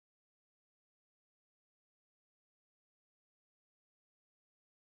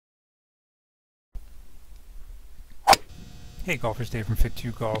Hey golfers, Dave from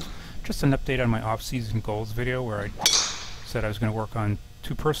Fit2YouGolf. Just an update on my off-season goals video where I said I was going to work on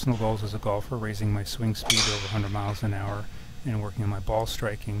two personal goals as a golfer, raising my swing speed to over 100 miles an hour and working on my ball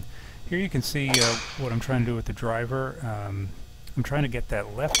striking. Here you can see what I'm trying to do with the driver. I'm trying to get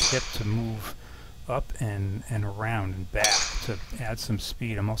that left hip to move up and around and back to add some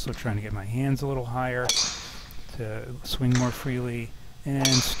speed. I'm also trying to get my hands a little higher to swing more freely and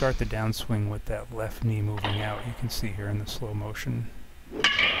start the downswing with that left knee moving out. You can see here in the slow motion.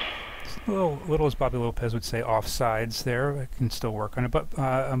 It's a little as Bobby Lopez would say, offsides there. I can still work on it, but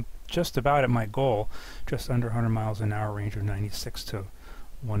I'm just about at my goal, just under 100 miles an hour, range of 96 to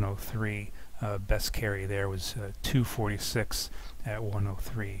 103. Best carry there was 246 at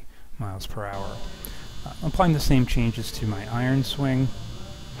 103 miles per hour. I'm applying the same changes to my iron swing.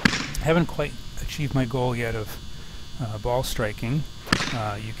 I haven't quite achieved my goal yet of ball striking.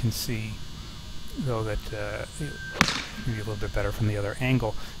 You can see, though, that maybe a little bit better from the other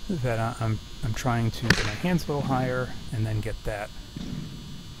angle, that I'm trying to get my hands a little higher and then get that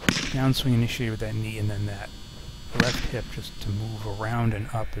downswing initiated with that knee and then that left hip just to move around and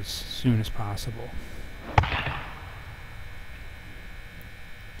up as soon as possible.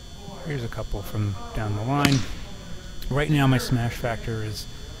 Here's a couple from down the line. Right now my smash factor is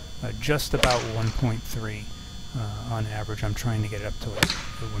just about 1.3 on average. I'm trying to get it up to like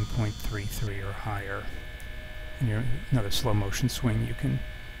 1.33 or higher. And here's another slow motion swing. You can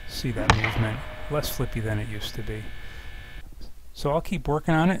see that movement, less flippy than it used to be. So I'll keep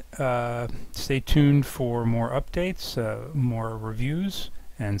working on it. Stay tuned for more updates, more reviews,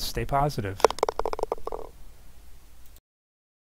 and stay positive.